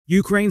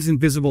Ukraine's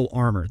invisible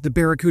armor, the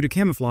Barracuda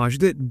Camouflage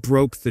that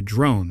broke the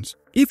drones.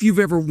 If you've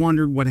ever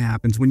wondered what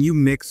happens when you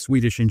mix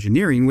Swedish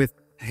engineering with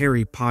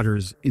Harry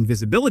Potter's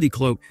invisibility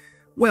cloak,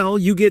 well,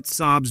 you get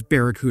Saab's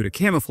Barracuda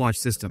Camouflage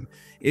system.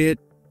 It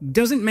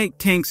doesn't make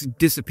tanks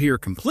disappear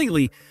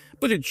completely,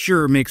 but it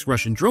sure makes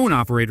Russian drone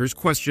operators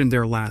question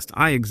their last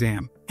eye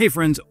exam. Hey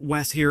friends,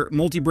 Wes here,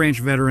 multi-branch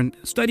veteran,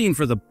 studying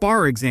for the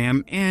bar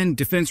exam and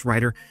defense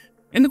writer.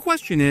 And the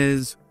question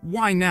is,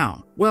 why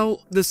now?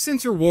 Well, the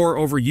sensor war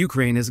over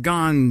Ukraine has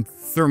gone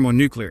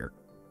thermonuclear.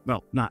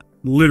 Well, not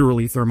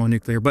literally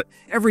thermonuclear, but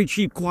every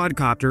cheap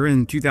quadcopter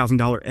and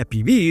 $2,000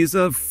 FPV is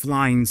a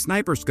flying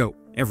sniper scope.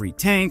 Every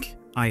tank,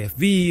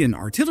 IFV, and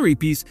artillery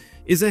piece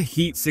is a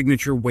heat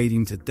signature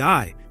waiting to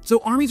die.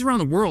 So armies around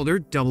the world are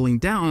doubling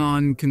down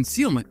on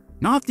concealment.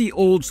 Not the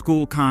old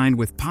school kind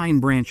with pine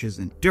branches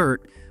and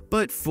dirt,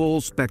 but full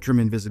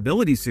spectrum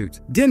invisibility suits.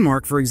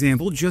 Denmark, for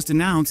example, just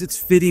announced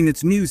it's fitting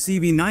its new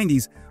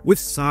CV90s with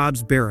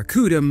Saab's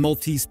Barracuda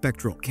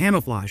multispectral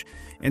camouflage.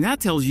 And that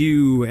tells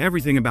you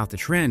everything about the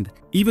trend.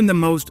 Even the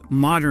most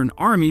modern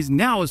armies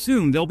now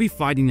assume they'll be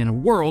fighting in a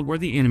world where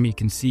the enemy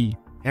can see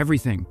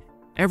everything,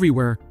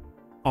 everywhere,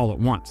 all at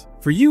once.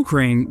 For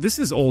Ukraine, this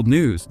is old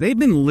news. They've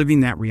been living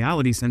that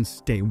reality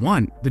since day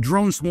one. The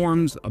drone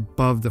swarms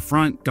above the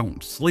front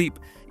don't sleep,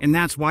 and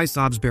that's why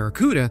Saab's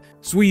Barracuda,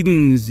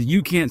 Sweden's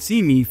 "you can't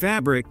see me"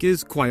 fabric,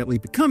 is quietly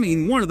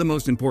becoming one of the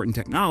most important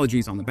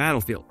technologies on the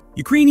battlefield.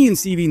 Ukrainian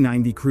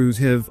CV90 crews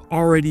have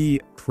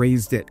already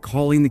praised it,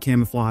 calling the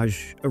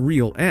camouflage a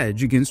real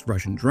edge against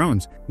Russian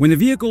drones. When a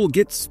vehicle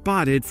gets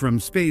spotted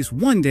from space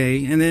one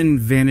day and then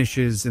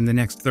vanishes in the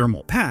next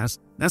thermal pass,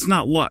 that's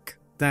not luck.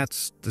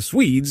 That's the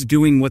Swedes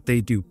doing what they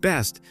do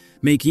best,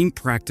 making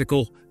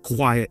practical,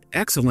 quiet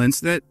excellence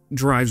that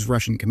drives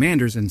Russian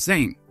commanders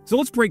insane. So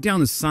let's break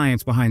down the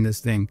science behind this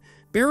thing.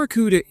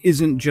 Barracuda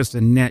isn't just a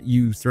net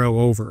you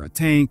throw over a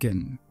tank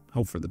and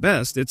hope for the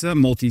best. It's a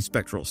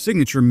multispectral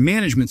signature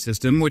management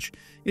system, which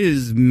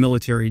is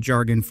military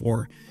jargon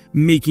for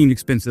making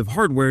expensive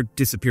hardware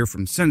disappear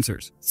from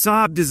sensors.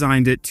 Saab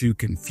designed it to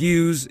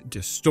confuse,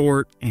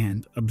 distort,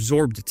 and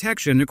absorb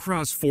detection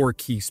across 4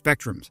 key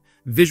spectrums: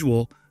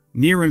 visual,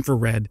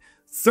 near-infrared,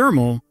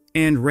 thermal,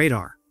 and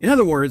radar. In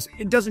other words,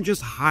 it doesn't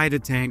just hide a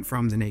tank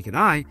from the naked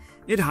eye,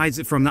 it hides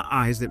it from the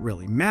eyes that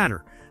really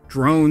matter: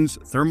 drones,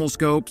 thermal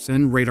scopes,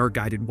 and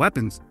radar-guided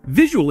weapons.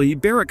 Visually,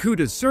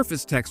 Barracuda's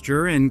surface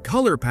texture and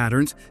color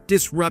patterns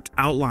disrupt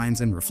outlines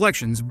and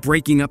reflections,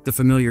 breaking up the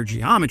familiar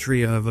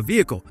geometry of a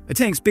vehicle. A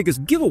tank's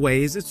biggest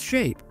giveaway is its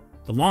shape.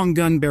 The long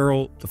gun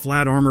barrel, the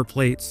flat armor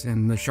plates,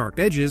 and the sharp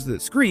edges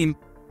that scream,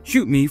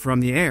 "Shoot me from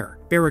the air."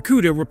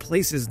 Barracuda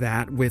replaces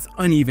that with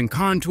uneven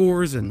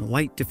contours and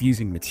light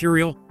diffusing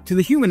material. To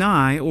the human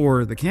eye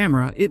or the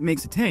camera, it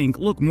makes a tank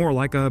look more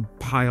like a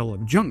pile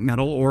of junk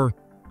metal or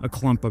a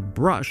clump of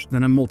brush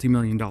than a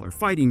multi-million-dollar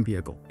fighting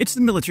vehicle. It's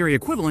the military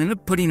equivalent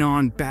of putting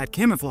on bad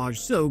camouflage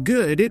so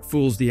good it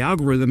fools the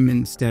algorithm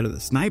instead of the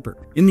sniper.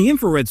 In the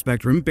infrared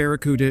spectrum,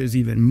 Barracuda is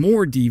even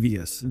more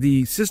devious.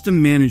 The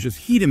system manages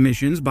heat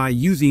emissions by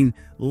using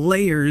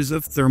layers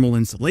of thermal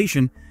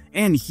insulation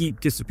and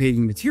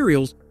heat-dissipating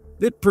materials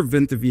that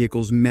prevent the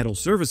vehicle's metal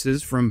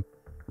surfaces from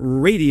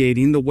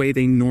radiating the way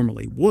they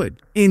normally would.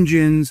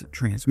 Engines,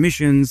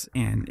 transmissions,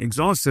 and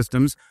exhaust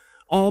systems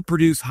all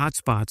produce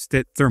hotspots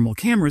that thermal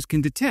cameras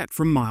can detect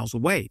from miles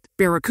away.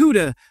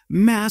 Barracuda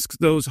masks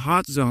those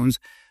hot zones,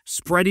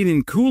 spreading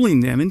and cooling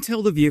them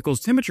until the vehicle's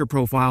temperature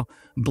profile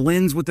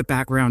blends with the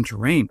background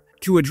terrain.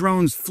 To a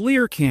drone's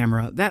FLIR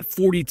camera, that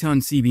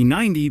 40-ton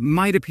CV90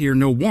 might appear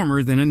no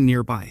warmer than a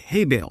nearby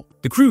hay bale.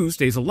 The crew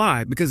stays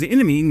alive because the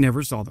enemy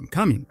never saw them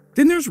coming.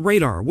 Then there's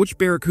radar, which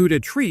Barracuda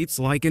treats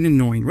like an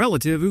annoying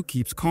relative who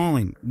keeps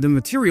calling. The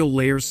material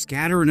layers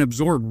scatter and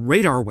absorb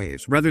radar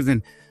waves rather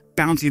than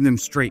bouncing them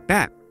straight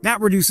back. That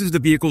reduces the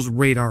vehicle's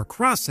radar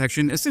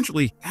cross-section,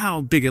 essentially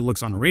how big it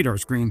looks on a radar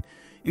screen.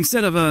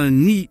 Instead of a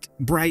neat,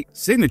 bright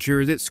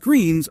signature that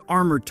screams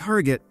armored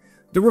target,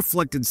 the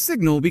reflected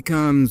signal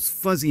becomes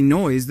fuzzy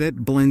noise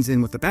that blends in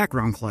with the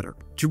background clutter.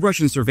 To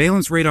Russian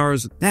surveillance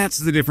radars, that's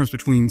the difference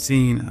between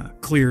seeing a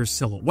clear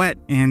silhouette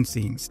and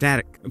seeing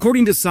static.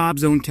 According to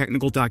Saab's own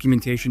technical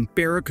documentation,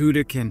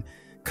 Barracuda can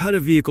cut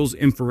a vehicle's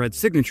infrared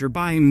signature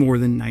by more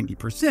than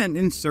 90%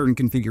 in certain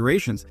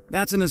configurations.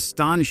 That's an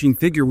astonishing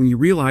figure when you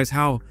realize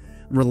how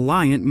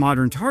reliant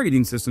modern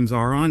targeting systems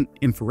are on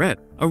infrared.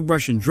 A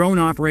Russian drone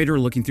operator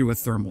looking through a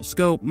thermal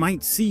scope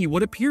might see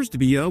what appears to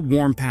be a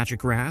warm patch of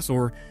grass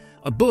or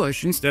a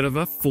bush instead of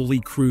a fully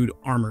crewed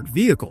armored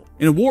vehicle.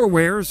 In a war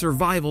where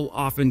survival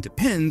often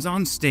depends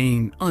on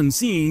staying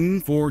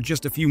unseen for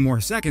just a few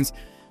more seconds,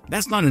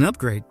 that's not an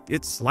upgrade,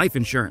 it's life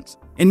insurance.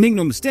 And make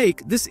no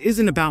mistake, this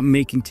isn't about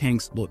making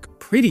tanks look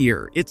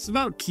prettier, it's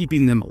about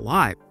keeping them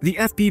alive. The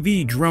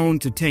FPV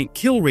drone-to-tank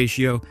kill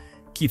ratio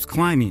keeps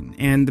climbing,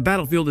 and the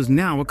battlefield is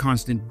now a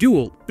constant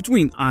duel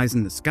between eyes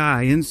in the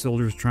sky and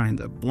soldiers trying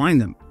to blind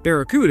them.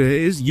 Barracuda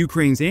is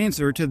Ukraine's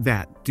answer to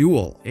that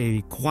duel,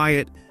 a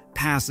quiet,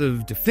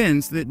 passive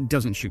defense that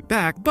doesn't shoot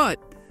back, but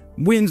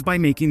wins by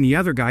making the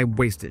other guy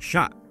waste his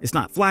shot. It's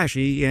not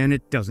flashy, and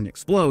it doesn't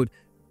explode,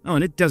 Oh,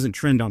 and it doesn't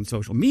trend on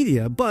social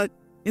media, but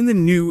in the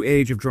new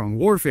age of drone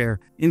warfare,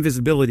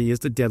 invisibility is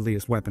the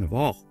deadliest weapon of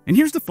all. And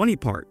here's the funny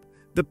part.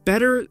 The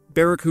better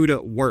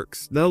Barracuda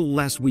works, the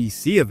less we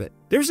see of it.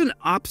 There's an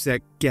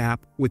OPSEC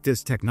gap with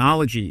this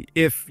technology.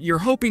 If you're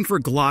hoping for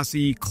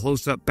glossy,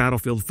 close-up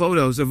battlefield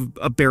photos of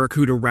a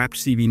Barracuda-wrapped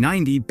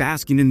CV90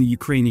 basking in the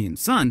Ukrainian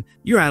sun,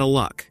 you're out of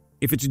luck.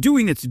 If it's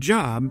doing its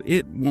job,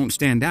 it won't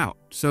stand out.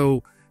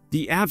 So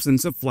the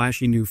absence of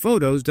flashy new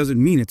photos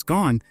doesn't mean it's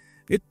gone.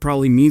 It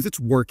probably means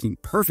it's working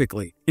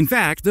perfectly. In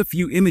fact, the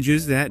few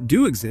images that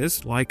do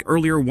exist, like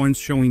earlier ones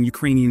showing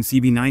Ukrainian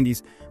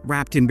CV90s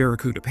wrapped in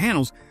Barracuda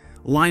panels,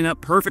 line up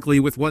perfectly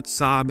with what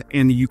Saab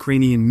and the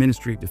Ukrainian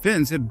Ministry of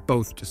Defense had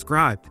both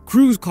described.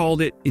 Crews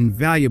called it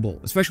invaluable,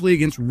 especially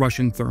against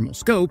Russian thermal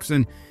scopes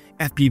and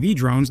FPV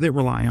drones that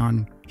rely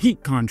on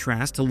heat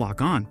contrast to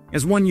lock on.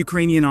 As one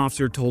Ukrainian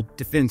officer told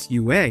Defense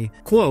UA,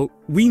 quote,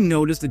 "We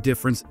noticed the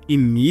difference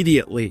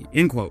immediately,"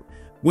 end quote.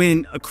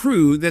 When a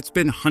crew that's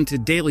been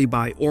hunted daily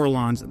by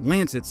Orlons and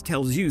Lancets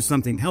tells you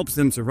something helps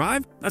them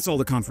survive, that's all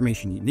the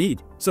confirmation you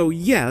need. So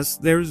yes,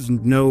 there's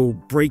no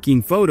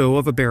breaking photo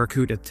of a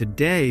Barracuda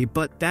today,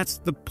 but that's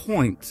the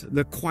point.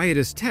 The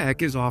quietest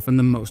tech is often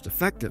the most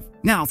effective.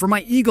 Now, for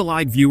my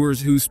eagle-eyed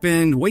viewers who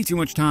spend way too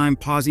much time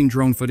pausing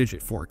drone footage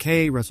at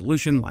 4K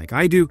resolution like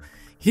I do,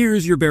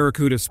 here's your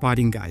Barracuda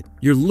spotting guide.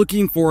 You're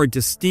looking for a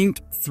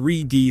distinct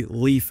 3D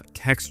leaf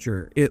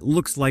texture. It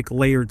looks like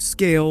layered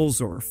scales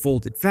or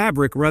folded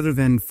fabric rather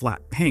than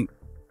flat paint.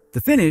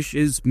 The finish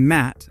is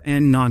matte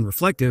and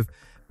non-reflective,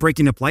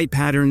 breaking up light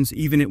patterns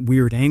even at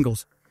weird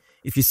angles.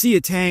 If you see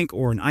a tank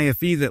or an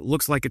IFV that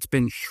looks like it's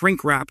been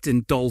shrink-wrapped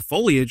in dull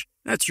foliage,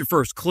 that's your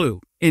first clue.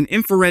 In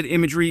infrared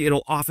imagery,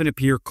 it'll often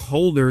appear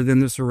colder than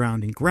the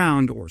surrounding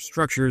ground or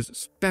structures,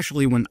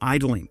 especially when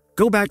idling.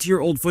 Go back to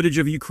your old footage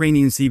of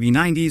Ukrainian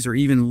CV90s or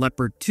even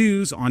Leopard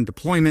 2s on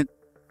deployment.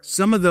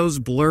 Some of those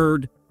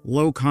blurred,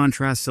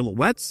 low-contrast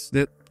silhouettes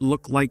that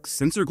look like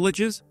sensor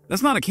glitches,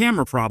 that's not a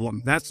camera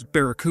problem, that's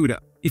Barracuda.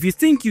 If you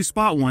think you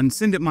spot one,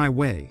 send it my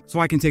way, so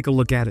I can take a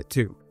look at it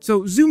too.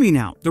 So zooming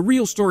out, the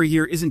real story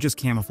here isn't just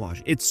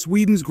camouflage, it's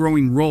Sweden's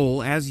growing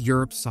role as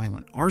Europe's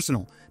silent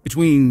arsenal.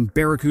 Between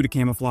Barracuda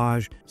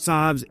Camouflage,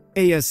 Saab's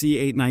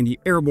ASC-890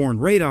 airborne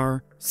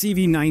radar,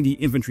 CV90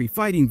 infantry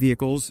fighting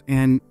vehicles,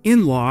 and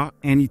in-law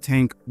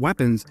anti-tank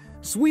weapons,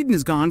 Sweden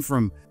has gone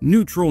from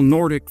neutral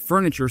Nordic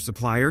furniture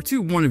supplier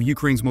to one of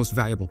Ukraine's most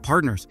valuable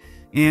partners.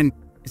 And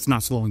it's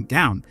not slowing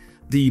down.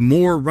 The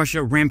more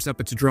Russia ramps up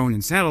its drone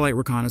and satellite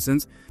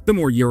reconnaissance, the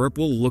more Europe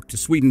will look to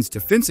Sweden's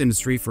defense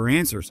industry for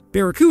answers.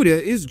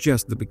 Barracuda is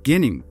just the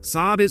beginning.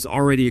 Saab is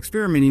already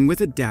experimenting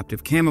with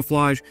adaptive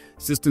camouflage,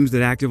 systems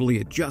that actively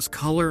adjust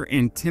color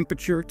and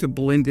temperature to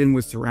blend in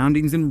with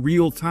surroundings in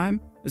real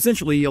time.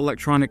 Essentially,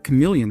 electronic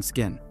chameleon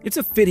skin. It's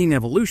a fitting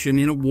evolution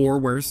in a war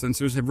where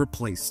sensors have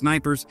replaced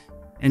snipers,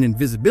 and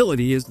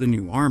invisibility is the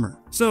new armor.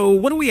 So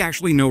what do we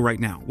actually know right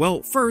now?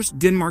 Well, first,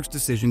 Denmark's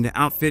decision to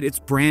outfit its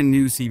brand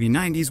new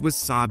CV90s with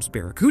Saab's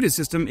Barracuda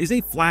system is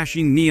a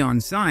flashing neon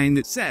sign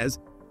that says,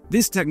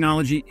 this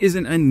technology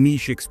isn't a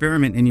niche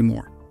experiment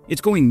anymore.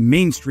 It's going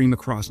mainstream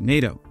across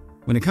NATO.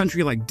 When a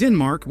country like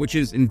Denmark, which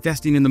is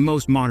investing in the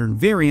most modern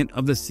variant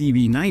of the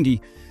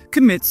CV90,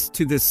 commits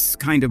to this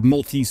kind of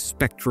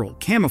multispectral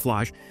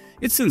camouflage,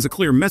 it sends a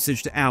clear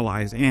message to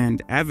allies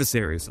and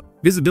adversaries.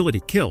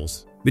 Visibility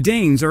kills. The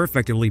Danes are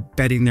effectively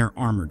betting their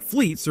armored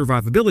fleet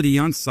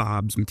survivability on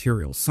Saab's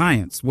material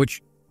science,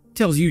 which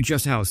tells you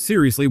just how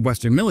seriously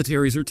Western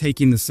militaries are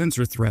taking the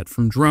sensor threat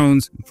from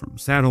drones, from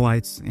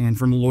satellites, and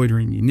from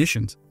loitering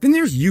munitions. Then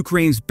there's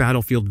Ukraine's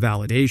battlefield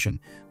validation,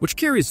 which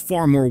carries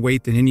far more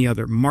weight than any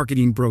other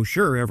marketing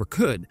brochure ever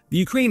could. The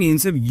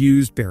Ukrainians have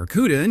used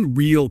Barracuda in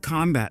real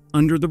combat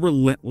under the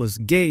relentless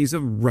gaze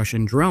of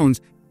Russian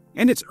drones,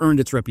 and it's earned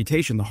its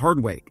reputation the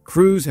hard way.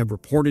 Crews have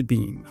reported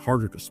being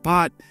harder to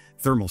spot,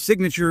 thermal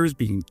signatures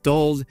being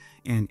dulled,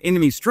 and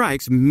enemy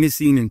strikes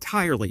missing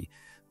entirely.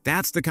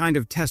 That's the kind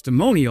of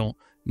testimonial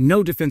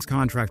no defense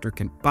contractor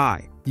can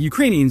buy. The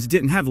Ukrainians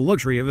didn't have the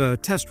luxury of a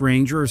test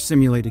range or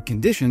simulated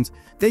conditions.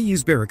 They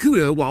used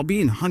Barracuda while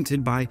being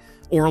hunted by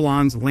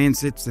Orlons,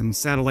 Lancets, and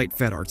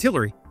satellite-fed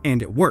artillery,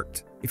 and it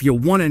worked. If you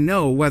want to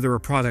know whether a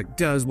product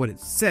does what it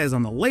says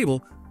on the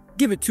label,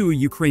 give it to a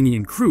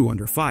Ukrainian crew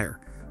under fire.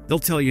 They'll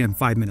tell you in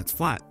 5 minutes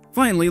flat.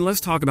 Finally, let's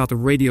talk about the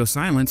radio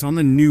silence on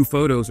the new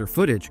photos or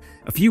footage.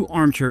 A few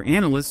armchair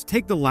analysts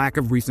take the lack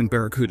of recent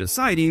Barracuda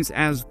sightings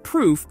as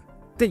proof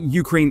that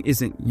Ukraine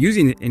isn't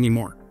using it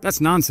anymore. That's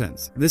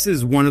nonsense. This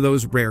is one of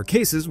those rare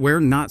cases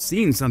where not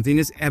seeing something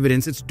is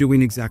evidence it's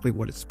doing exactly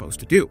what it's supposed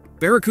to do.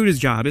 Barracuda's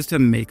job is to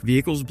make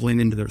vehicles blend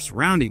into their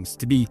surroundings,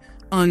 to be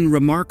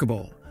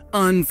unremarkable,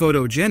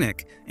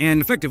 unphotogenic,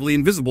 and effectively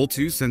invisible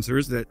to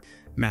sensors that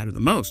matter the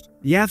most.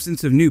 The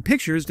absence of new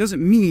pictures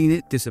doesn't mean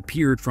it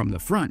disappeared from the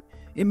front.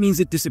 It means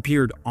it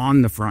disappeared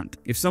on the front.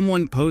 If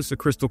someone posts a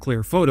crystal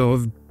clear photo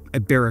of a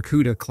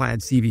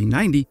Barracuda-clad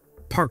CV90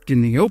 parked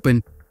in the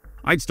open,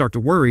 I'd start to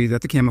worry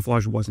that the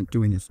camouflage wasn't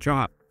doing its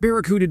job.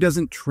 Barracuda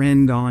doesn't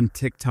trend on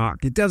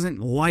TikTok. It doesn't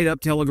light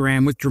up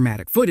Telegram with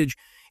dramatic footage.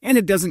 And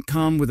it doesn't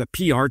come with a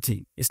PR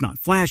team. It's not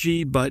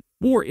flashy, but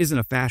war isn't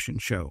a fashion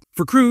show.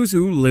 For crews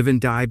who live and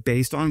die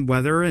based on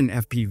whether an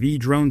FPV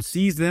drone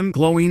sees them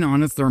glowing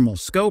on a thermal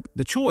scope,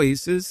 the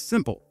choice is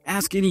simple.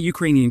 Ask any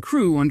Ukrainian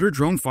crew under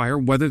drone fire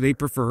whether they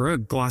prefer a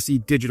glossy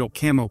digital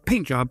camo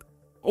paint job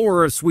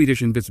or a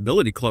Swedish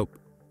invisibility cloak,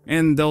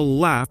 and they'll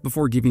laugh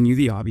before giving you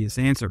the obvious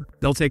answer.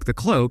 They'll take the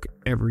cloak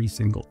every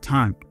single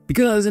time.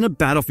 Because in a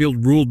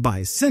battlefield ruled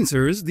by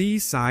sensors, the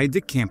side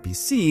that can't be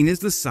seen is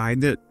the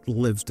side that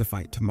lives to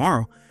fight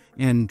tomorrow.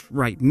 And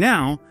right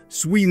now,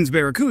 Sweden's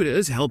Barracuda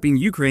is helping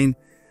Ukraine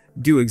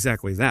do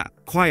exactly that.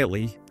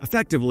 Quietly,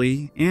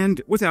 effectively,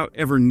 and without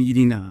ever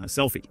needing a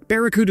selfie.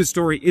 Barracuda's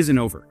story isn't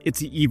over.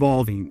 It's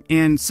evolving.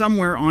 And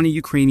somewhere on a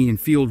Ukrainian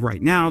field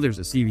right now, there's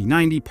a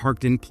CV90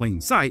 parked in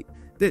plain sight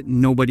that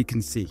nobody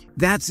can see.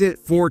 That's it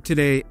for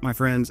today, my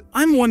friends.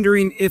 I'm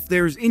wondering if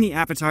there's any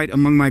appetite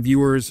among my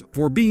viewers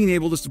for being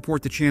able to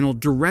support the channel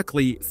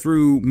directly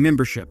through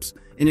memberships.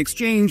 In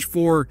exchange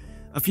for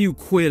a few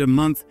quid a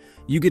month,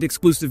 you get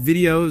exclusive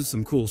videos,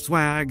 some cool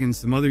swag, and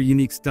some other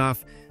unique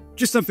stuff.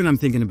 Just something I'm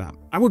thinking about.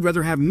 I would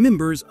rather have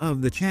members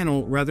of the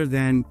channel rather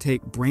than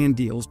take brand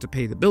deals to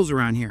pay the bills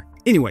around here.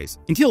 Anyways,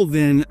 until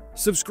then,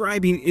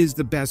 subscribing is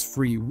the best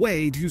free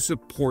way to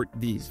support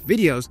these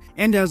videos.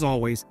 And as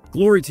always,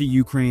 glory to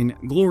Ukraine,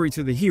 glory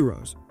to the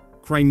heroes.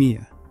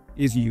 Crimea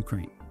is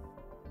Ukraine.